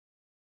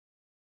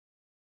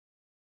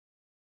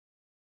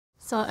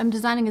So I'm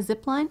designing a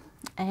zip line,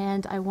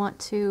 and I'm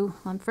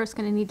first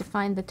going to need to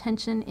find the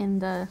tension in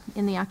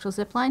the actual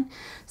zip line.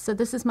 So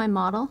this is my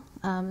model.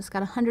 It's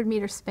got a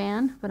 100-meter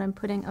span, but I'm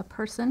putting a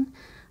person.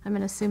 I'm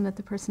going to assume that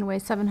the person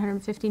weighs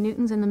 750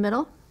 newtons in the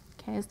middle,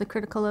 okay, as the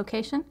critical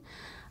location.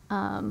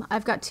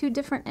 I've got two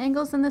different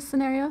angles in this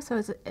scenario.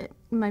 So in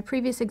my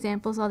previous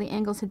examples, all the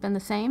angles had been the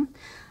same.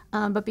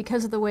 But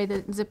because of the way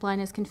the zip line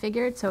is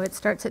configured, so it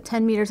starts at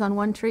 10 meters on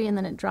one tree and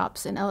then it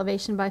drops in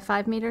elevation by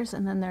 5 meters,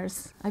 and then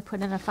I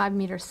put in a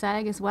 5-meter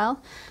sag as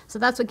well. So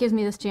that's what gives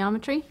me this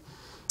geometry.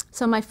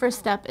 So my first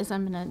step is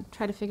I'm going to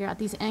try to figure out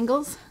these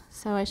angles.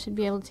 So I should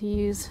be able to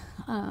use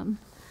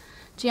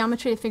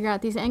geometry to figure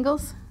out these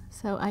angles.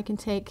 So I can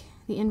take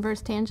the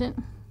inverse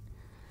tangent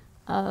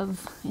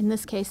of, in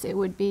this case, it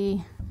would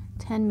be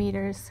 10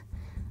 meters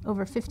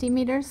over 50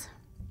 meters.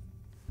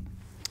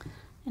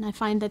 And I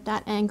find that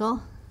that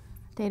angle,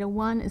 theta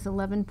 1, is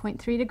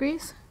 11.3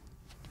 degrees.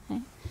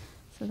 Okay.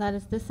 So that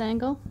is this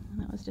angle.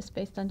 That was just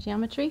based on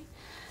geometry.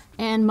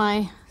 And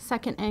my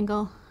second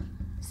angle,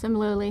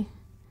 similarly,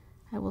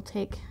 I will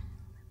take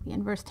the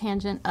inverse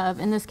tangent of,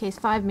 in this case,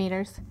 5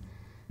 meters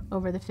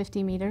over the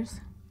 50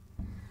 meters.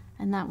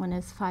 And that one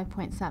is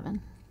 5.7.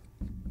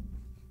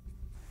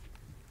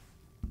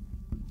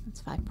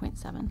 That's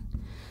 5.7.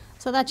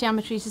 So that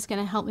geometry is just going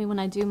to help me when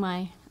I do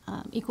my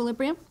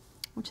equilibrium,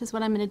 which is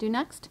what I'm going to do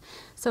next.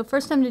 So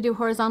first I'm going to do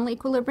horizontal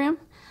equilibrium.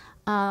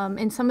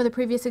 In some of the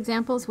previous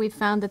examples, we've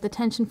found that the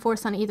tension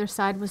force on either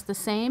side was the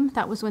same.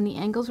 That was when the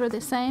angles were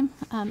the same.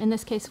 In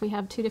this case, we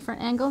have two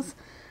different angles.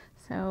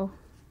 So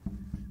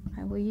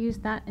I will use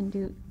that and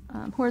do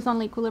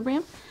horizontal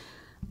equilibrium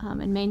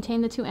and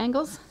maintain the two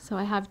angles. So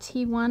I have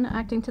T1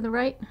 acting to the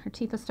right, or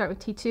let's start with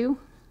T2,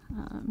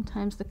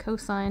 times the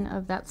cosine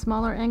of that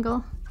smaller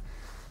angle,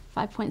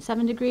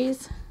 5.7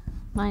 degrees,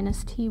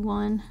 minus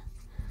T1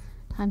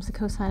 times the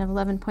cosine of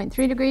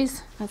 11.3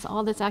 degrees. That's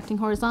all that's acting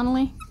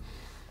horizontally,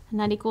 and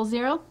that equals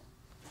 0.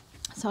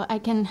 So I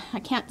can't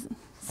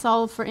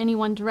solve for any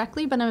one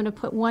directly, but I'm going to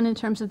put one in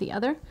terms of the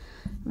other.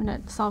 I'm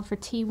going to solve for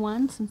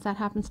T1, since that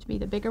happens to be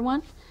the bigger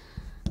one.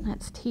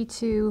 That's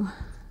T2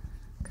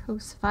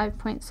 cos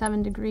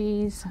 5.7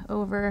 degrees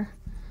over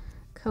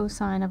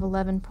cosine of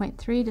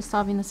 11.3, just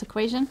solving this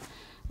equation,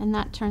 and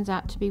that turns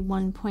out to be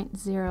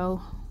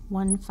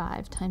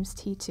 1.015 times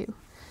T2.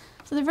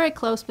 So they're very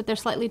close, but they're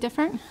slightly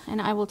different,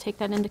 and I will take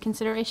that into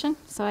consideration.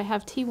 So I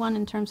have T1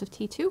 in terms of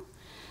T2.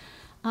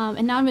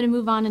 And now I'm going to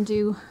move on and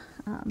do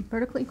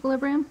vertical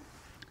equilibrium.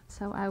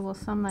 So I will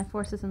sum my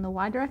forces in the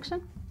y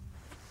direction.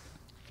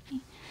 Okay.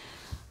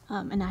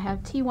 And I have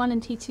T1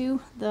 and T2,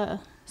 the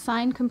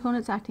sine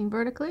components acting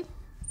vertically.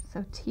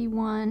 So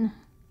T1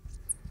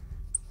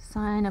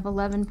 sine of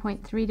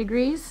 11.3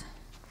 degrees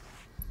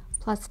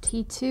plus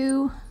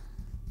T2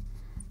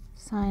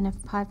 sine of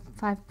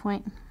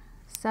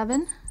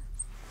 5.7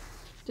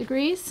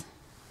 degrees,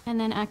 and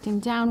then acting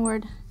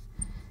downward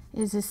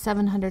is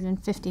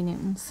 750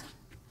 newtons.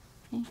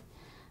 Okay. And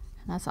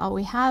that's all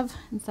we have,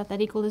 and set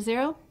that equal to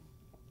 0.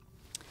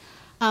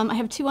 I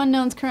have two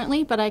unknowns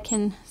currently, but I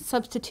can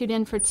substitute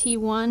in for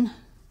T1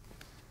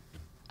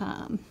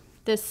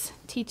 this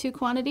T2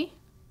 quantity.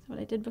 That's what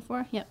I did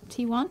before. Yep,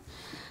 T1.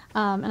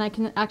 And I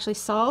can actually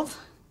solve.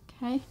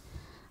 Okay.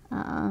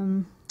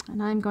 And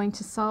I'm going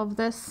to solve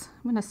this.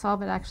 I'm going to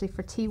solve it actually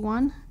for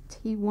T1.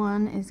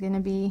 T1 is going to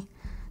be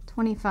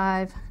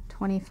 25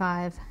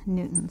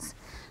 newtons.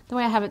 The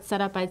way I have it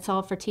set up, I'd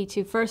solve for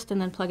T2 first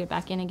and then plug it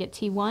back in and get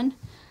T1.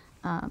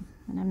 And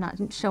I'm not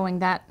showing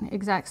that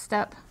exact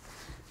step,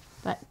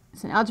 but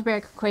it's an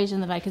algebraic equation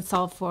that I could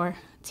solve for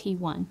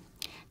T1.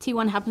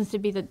 T1 happens to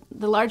be the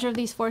larger of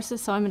these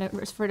forces, so I'm going to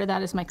refer to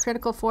that as my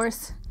critical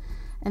force,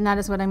 and that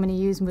is what I'm going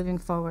to use moving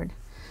forward.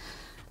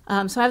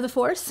 So I have the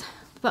force,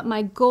 but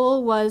my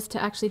goal was to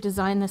actually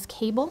design this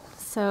cable.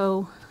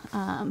 So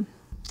I'm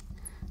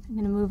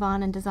going to move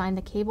on and design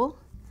the cable.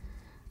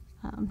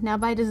 Now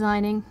by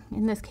designing,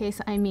 in this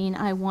case, I mean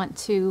I want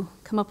to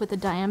come up with the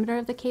diameter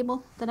of the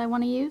cable that I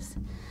want to use.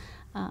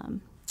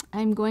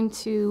 I'm going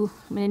to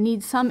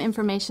need some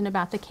information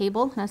about the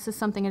cable. This is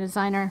something a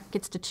designer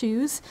gets to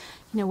choose,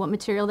 what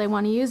material they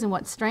want to use and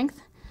what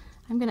strength.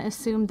 I'm going to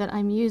assume that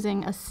I'm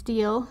using a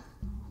steel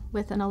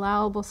with an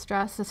allowable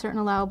stress, a certain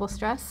allowable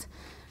stress.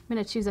 I'm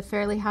going to choose a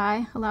fairly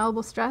high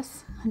allowable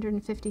stress,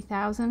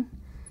 150,000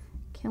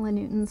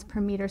 kilonewtons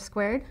per meter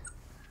squared,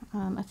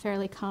 a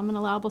fairly common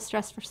allowable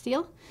stress for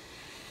steel.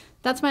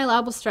 That's my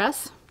allowable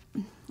stress,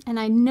 and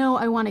I know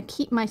I want to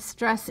keep my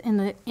stress in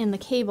the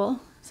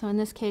cable. So in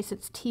this case,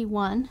 it's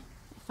T1.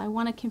 If I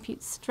want to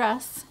compute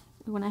stress,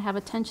 when I have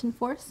a tension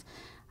force,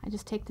 I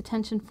just take the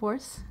tension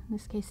force, in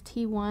this case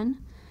T1,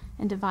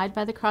 and divide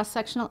by the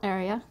cross-sectional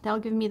area. That'll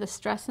give me the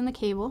stress in the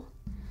cable.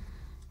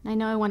 And I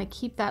know I want to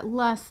keep that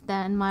less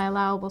than my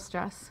allowable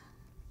stress,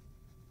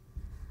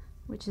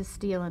 which is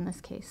steel in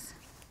this case.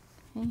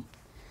 Okay.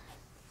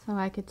 So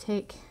I could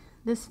take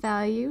this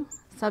value,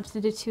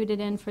 substitute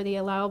it in for the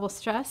allowable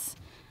stress,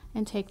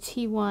 and take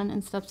T1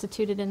 and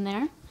substitute it in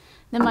there.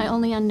 Then my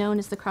only unknown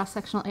is the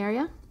cross-sectional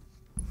area.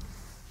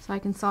 So I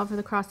can solve for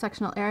the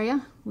cross-sectional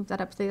area, move that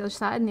up to the other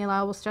side and the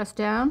allowable stress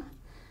down.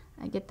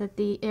 I get that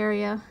the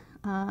area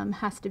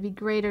has to be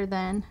greater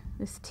than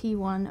this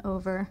T1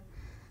 over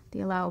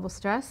the allowable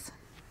stress.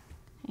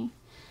 Okay.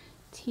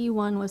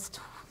 T1 was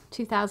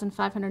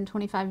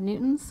 2,525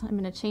 newtons. I'm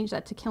going to change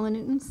that to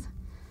kilonewtons.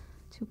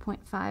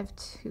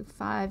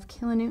 2.525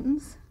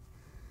 kilonewtons.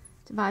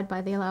 Divide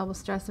by the allowable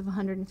stress of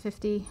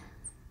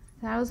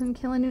 150,000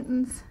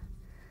 kilonewtons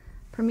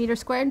per meter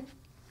squared.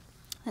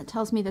 That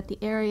tells me that the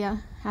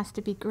area has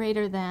to be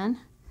greater than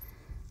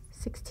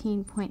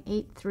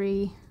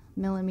 16.83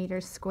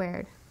 millimeters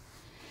squared.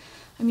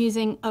 I'm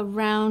using a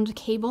round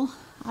cable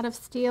out of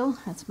steel.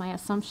 That's my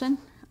assumption.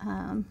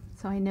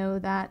 So I know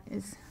that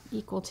is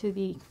equal to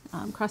the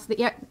across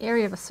the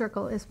area of a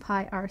circle is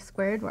pi r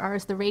squared, where r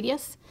is the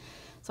radius.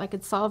 So I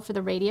could solve for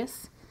the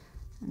radius.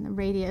 And the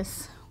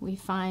radius we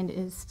find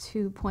is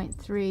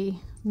 2.3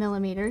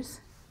 millimeters,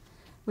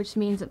 which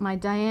means that my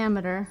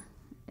diameter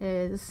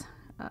is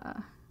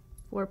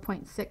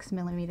 4.6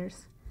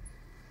 millimeters.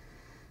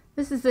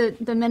 This is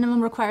the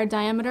minimum required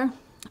diameter.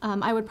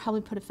 I would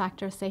probably put a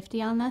factor of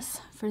safety on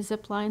this. For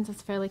zip lines,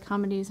 it's fairly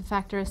common to use a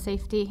factor of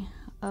safety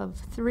of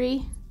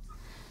 3,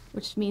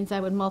 which means I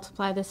would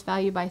multiply this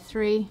value by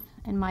 3,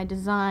 and my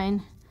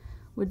design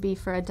would be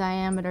for a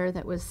diameter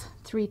that was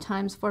 3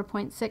 times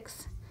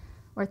 4.6,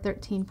 or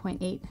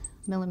 13.8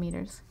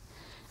 millimeters.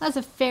 That's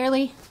a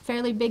fairly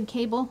big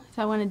cable. If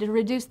I wanted to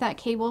reduce that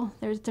cable,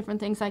 there's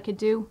different things I could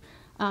do.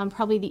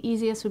 Probably the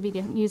easiest would be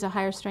to use a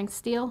higher strength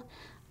steel,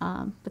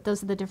 but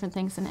those are the different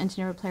things an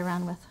engineer would play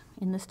around with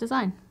in this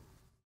design.